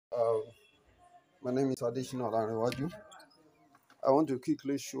My name is Additional Arenwaju. I want to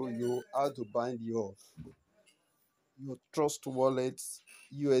quickly show you how to bind your Trust Wallet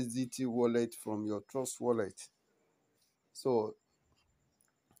USDT wallet from your Trust Wallet. So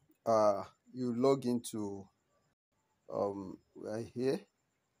you log into right here.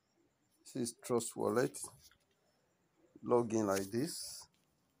 This is Trust Wallet. Log in like this.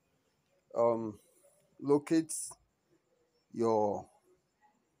 Locate your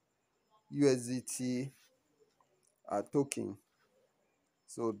USDT token.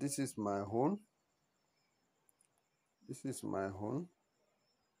 So this is my own. This is my own.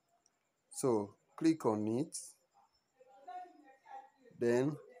 So click on it.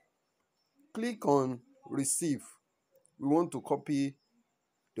 Then click on receive. We want to copy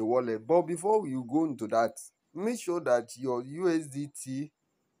the wallet, but before you go into that, make sure that your USDT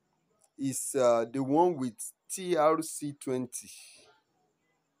is the one with TRC20.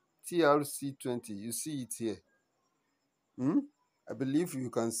 TRC20, you see it here. I believe you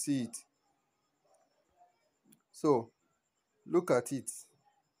can see it. So look at it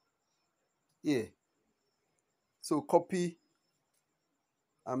here. So copy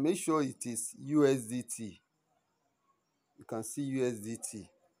and make sure it is USDT. You can see USDT.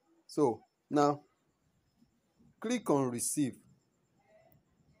 So now click on receive.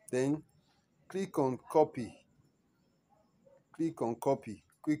 Then click on copy. Click on copy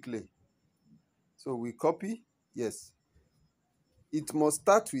quickly. So we copy. Yes. It must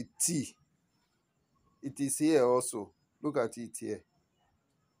start with T. It is here also. Look at it here.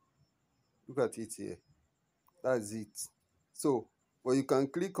 Look at it here. That's it. So, but you can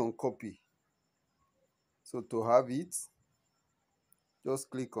click on copy. So to have it, just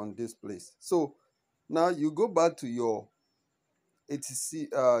click on this place. So now you go back to your ATC,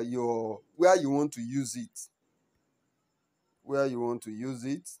 your where you want to use it. Where you want to use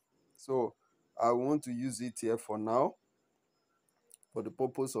it. So I want to use it here for now, for the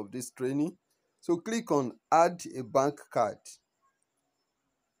purpose of this training. So click on add a bank card.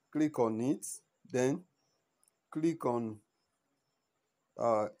 Click on it. Then click on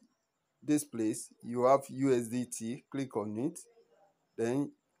this place. You have USDT. Click on it.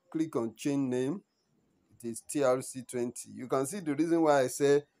 Then click on chain name. It is TRC20. You can see the reason why I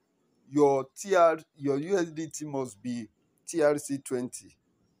say your USDT must be TRC20.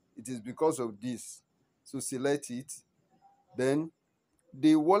 It is because of this. So select it. Then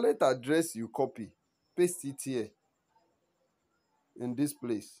the wallet address you copy, paste it here in this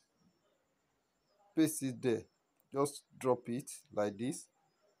place. Paste it there. Just drop it like this.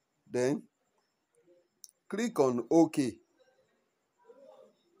 Then click on OK.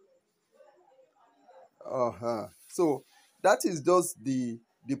 So that is just the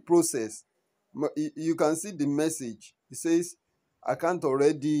process. You can see the message. It says I can't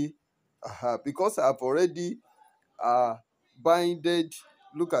already because I've already binded.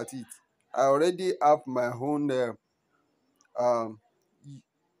 Look at it. I already have my own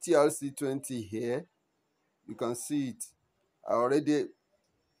TRC20 here. You can see it. I already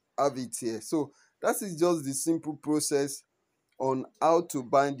have it here. So that is just the simple process on how to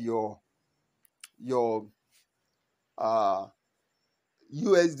bind your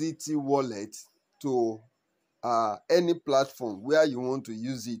USDT wallet to any platform where you want to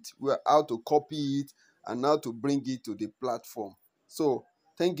use it, how to copy it, and how to bring it to the platform. So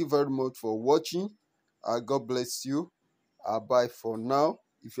thank you very much for watching. God bless you. Bye for now.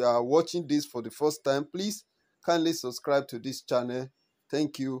 If you are watching this for the first time, please kindly subscribe to this channel.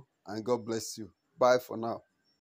 Thank you and God bless you. Bye for now.